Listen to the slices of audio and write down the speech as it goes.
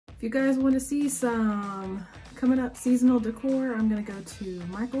If you guys want to see some coming up seasonal decor, I'm gonna go to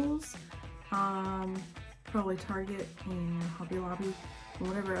Michael's, probably Target and Hobby Lobby, and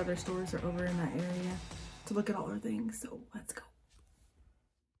whatever other stores are over in that area to look at all our things. So let's go.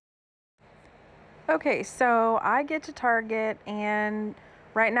 Okay, so I get to Target, and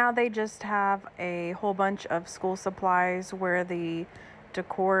right now they just have a whole bunch of school supplies where the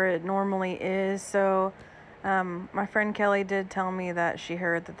decor normally is. So my friend Kelly did tell me that she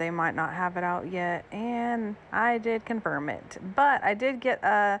heard that they might not have it out yet, and I did confirm it. But I did get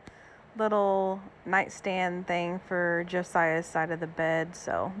a little nightstand thing for Josiah's side of the bed,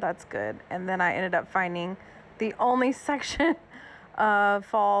 so that's good. And then I ended up finding the only section of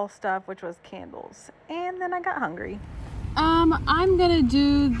fall stuff, which was candles, and then I got hungry. I'm gonna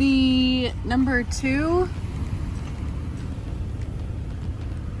do the number 2.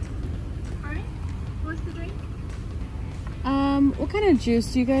 Alright, what's the drink? What kind of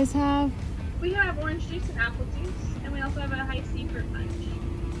juice do you guys have? We have orange juice and apple juice, and we also have a high C fruit punch.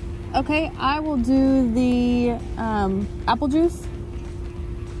 Okay, I will do the apple juice.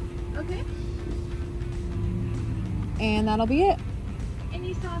 Okay. And that'll be it.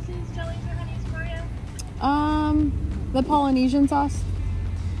 Any sauces, jellies, or honeys for you? The Polynesian sauce.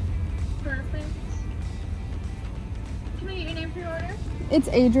 Perfect. Can I get your name for your order? It's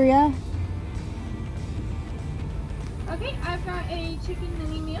Adria. Okay, I've got a chicken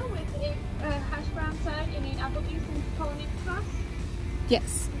mini meal with a hash brown side and an apple juice and Polynesian sauce.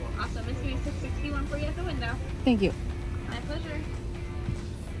 Yes. Awesome. It's going to be $6.61 for you at the window. Thank you. My pleasure.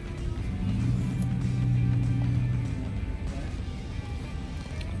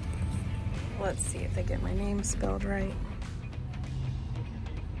 Let's see if they get my name spelled right.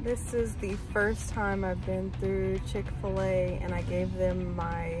 This is the first time I've been through Chick-fil-A and I gave them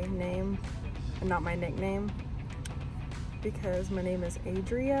my name and not my nickname, because my name is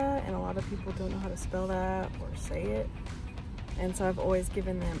Adria and a lot of people don't know how to spell that or say it. And so I've always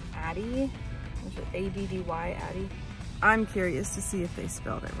given them Addie, which is A-D-D-Y, Addie. I'm curious to see if they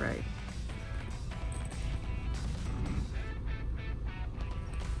spelled it right.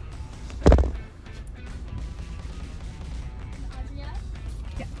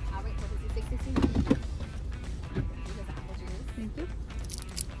 Yeah. All right, what is it, 660? Thank you.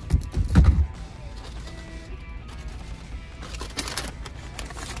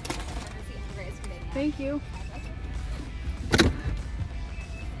 Thank you.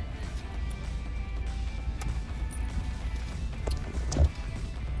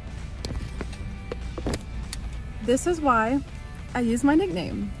 This is why I use my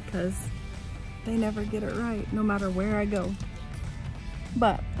nickname, because they never get it right, no matter where I go.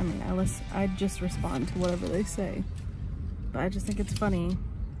 But, I mean, I just respond to whatever they say. But I just think it's funny.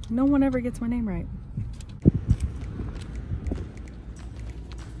 No one ever gets my name right.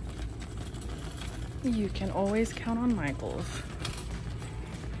 You can always count on Michael's.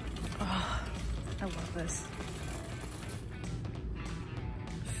 Oh, I love this.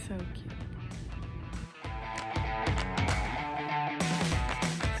 So cute.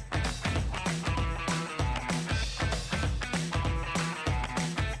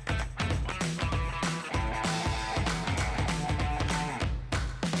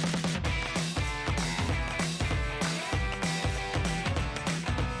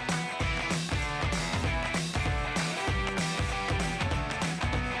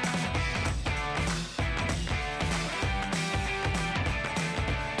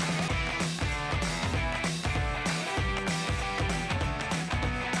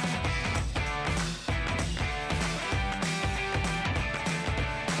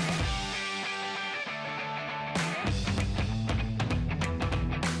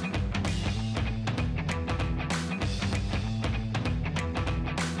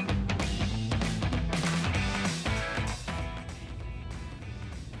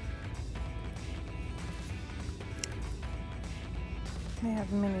 They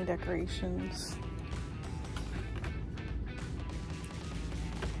have mini decorations.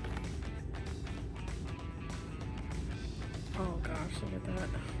 Oh gosh, look at that.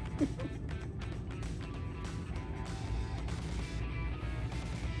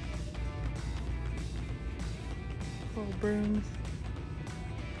 Little brooms.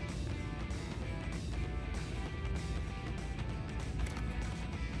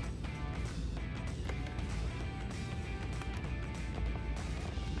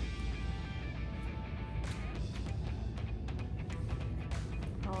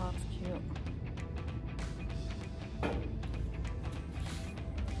 Oh, that's cute.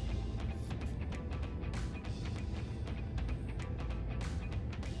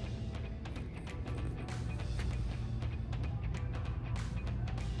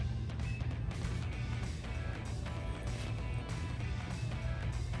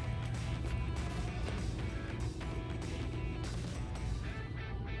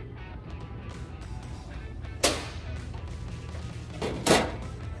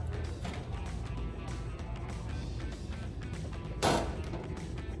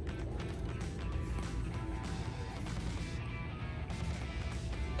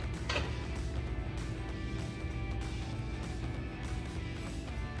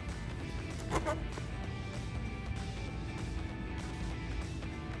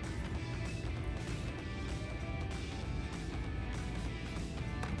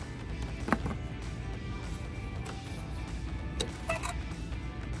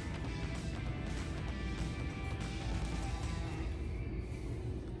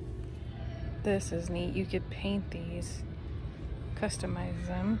 This is neat. You could paint these, customize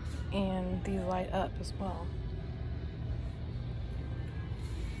them, and these light up as well.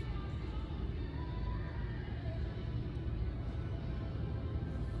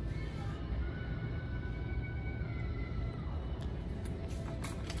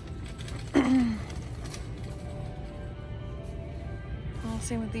 Well,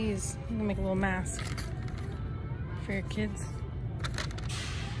 same with these. You can make a little mask for your kids.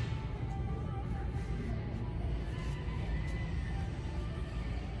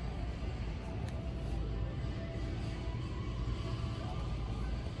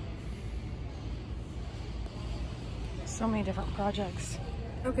 So many different projects.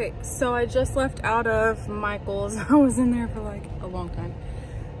 Okay, so I just left out of Michael's. I was in there for like a long time.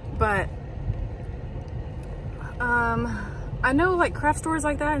 But I know like craft stores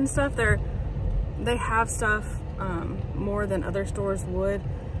like that and stuff, they have stuff more than other stores would.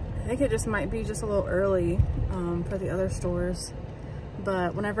 I think it just might be just a little early for the other stores.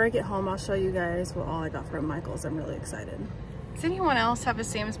 But whenever I get home, I'll show you guys what all I got from Michael's. I'm really excited. Does anyone else have a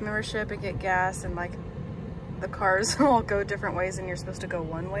Sam's membership and get gas and like the cars all go different ways and you're supposed to go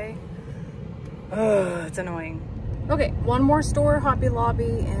one way? Ugh, it's annoying. Okay, one more store, Hobby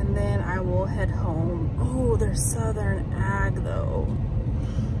Lobby, and then I will head home. Oh, there's Southern Ag though.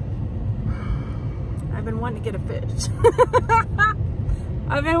 I've been wanting to get a fish.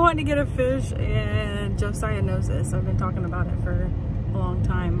 I've been wanting to get a fish, and Josiah knows this. I've been talking about it for a long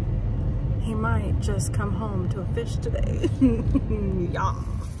time. He might just come home to a fish today. Yeah.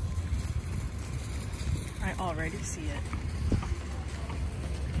 I already see it.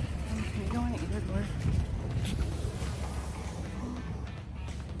 Can you go in either door?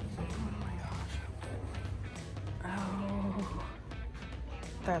 Oh my gosh. Oh,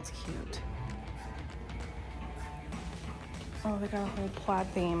 that's cute. Oh, they got a whole plaid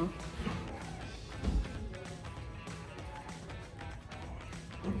theme.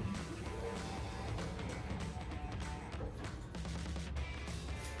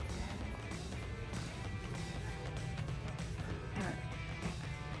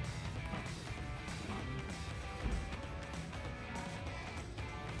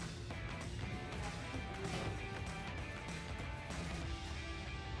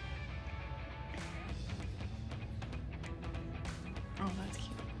 Oh, that's cute.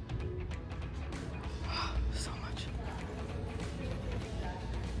 So much.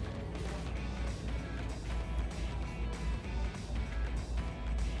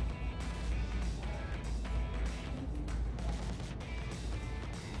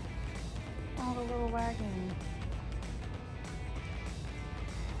 Oh, the little wagon.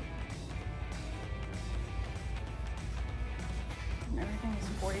 And everything is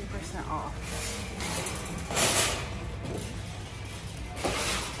 40% off.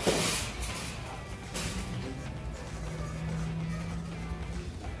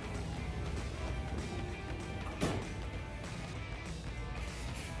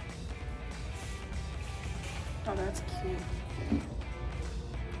 Oh, that's cute.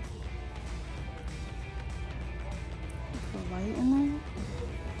 The light in there.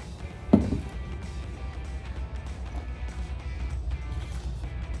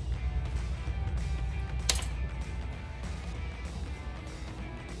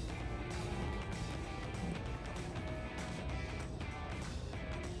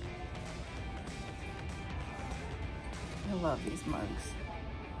 I love these mugs.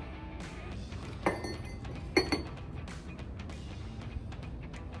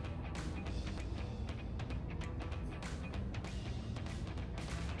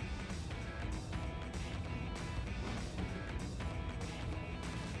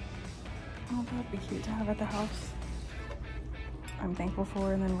 Oh, that'd be cute to have at the house. I'm thankful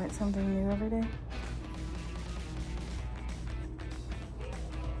for, and then write something new every day.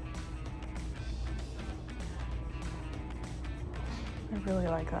 I really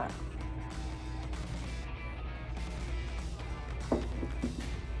like that.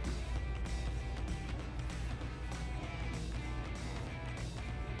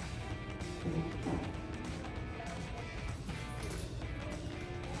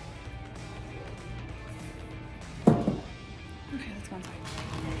 Okay, let's go inside.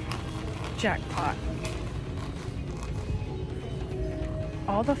 Jackpot.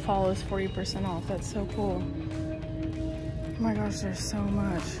 All the fall is 40% off. That's so cool. Oh my gosh, there's so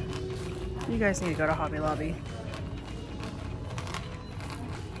much. You guys need to go to Hobby Lobby.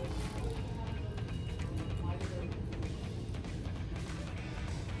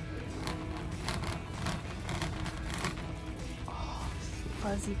 Oh,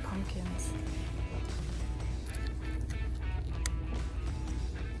 fuzzy pumpkins.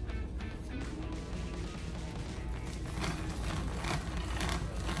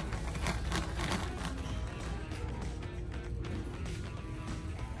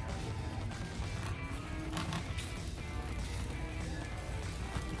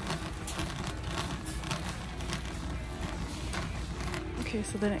 Okay,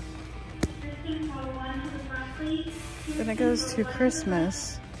 so then it goes to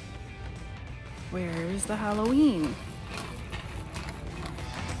Christmas. Where's the Halloween?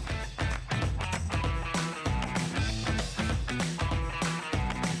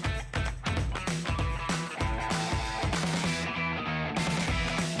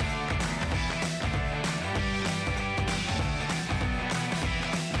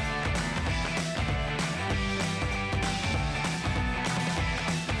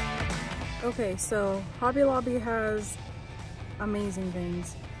 Okay, so Hobby Lobby has amazing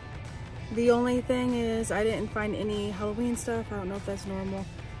bins. The only thing is I didn't find any Halloween stuff. I don't know if that's normal.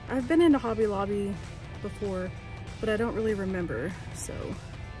 I've been into Hobby Lobby before, but I don't really remember, so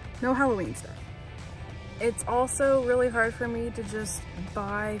no Halloween stuff. It's also really hard for me to just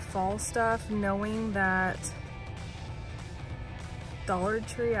buy fall stuff knowing that Dollar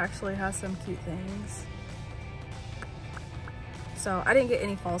Tree actually has some cute things. So I didn't get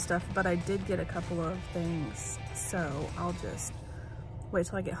any fall stuff, but I did get a couple of things. So I'll just wait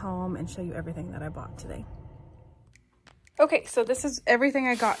till I get home and show you everything that I bought today. Okay, so this is everything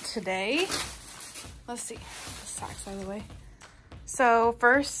I got today. Let's see, the sacks out of the way. So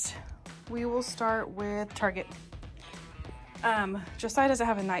first we will start with Target. Josiah doesn't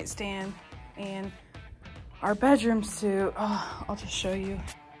have a nightstand, and our bedroom suit, oh, I'll just show you.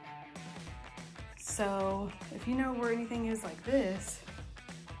 So if you know where anything is like this,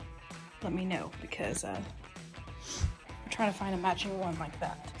 let me know, because I'm trying to find a matching one like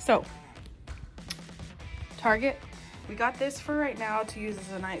that. So Target, we got this for right now to use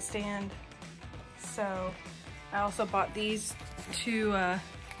as a nightstand. So I also bought these two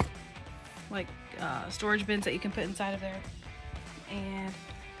storage bins that you can put inside of there. And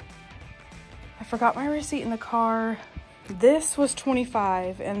I forgot my receipt in the car. This was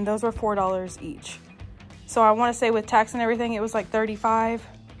 $25 and those were $4 each. So I want to say with tax and everything, it was like $35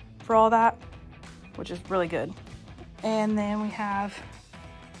 for all that, which is really good. And then we have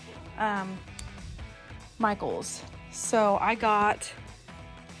Michael's. So I got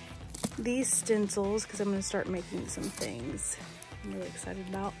these stencils because I'm going to start making some things I'm really excited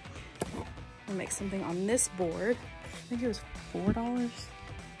about. I'm going to make something on this board. I think it was $4.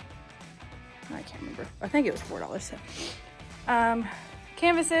 I can't remember. I think it was $4. So.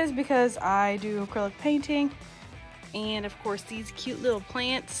 Canvases because I do acrylic painting, and of course these cute little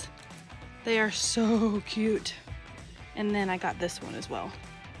plants. They are so cute. And then I got this one as well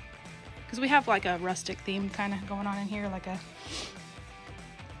because we have like a rustic theme kind of going on in here, like a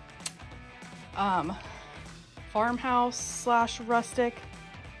farmhouse slash rustic.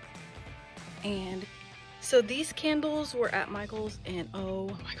 And so these candles were at Michael's, and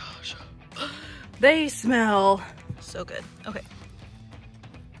oh my gosh, they smell so good. Okay,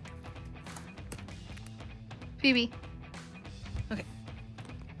 Phoebe. Okay,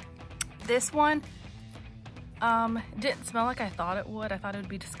 this one didn't smell like I thought it would. I thought it would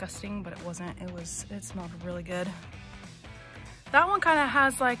be disgusting, but it wasn't. It smelled really good. That one kind of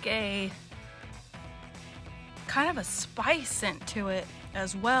has like a kind of a spice scent to it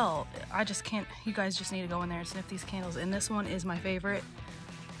as well. I just can't, you guys just need to go in there and sniff these candles, and this one is my favorite.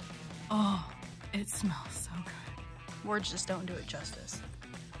 Oh, it smells so good. Words just don't do it justice.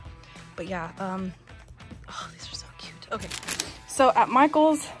 But yeah, oh, these are so cute. Okay, so at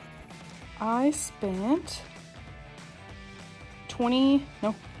Michael's, I spent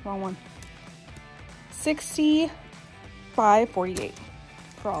 $65.48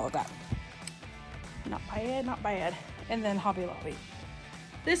 for all of that. Not bad, not bad. And then Hobby Lobby.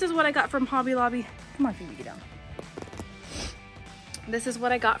 This is what I got from Hobby Lobby. Come on, Phoebe, get down. This is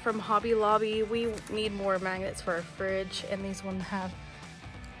what I got from Hobby Lobby. We need more magnets for our fridge, and these ones have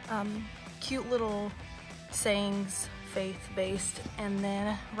cute little sayings, faith-based. And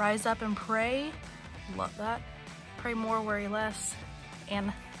then rise up and pray. Love that. Pray more, worry less.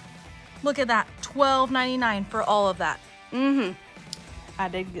 And look at that, $12.99 for all of that. I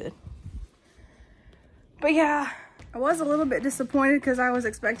did good. But yeah, I was a little bit disappointed because I was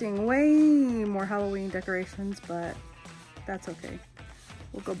expecting way more Halloween decorations, but that's okay.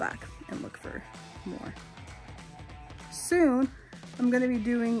 We'll go back and look for more. Soon, I'm gonna be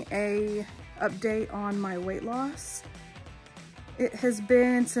doing a update on my weight loss. It has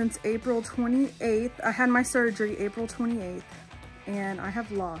been since April 28th. I had my surgery April 28th, and I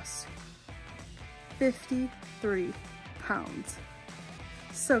have lost 53 pounds.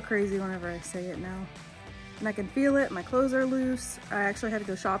 So crazy whenever I say it now. And I can feel it, my clothes are loose. I actually had to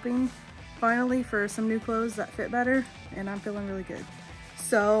go shopping finally for some new clothes that fit better, and I'm feeling really good.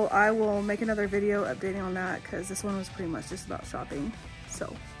 So I will make another video updating on that because this one was pretty much just about shopping.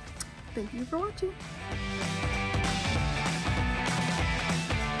 So thank you for watching.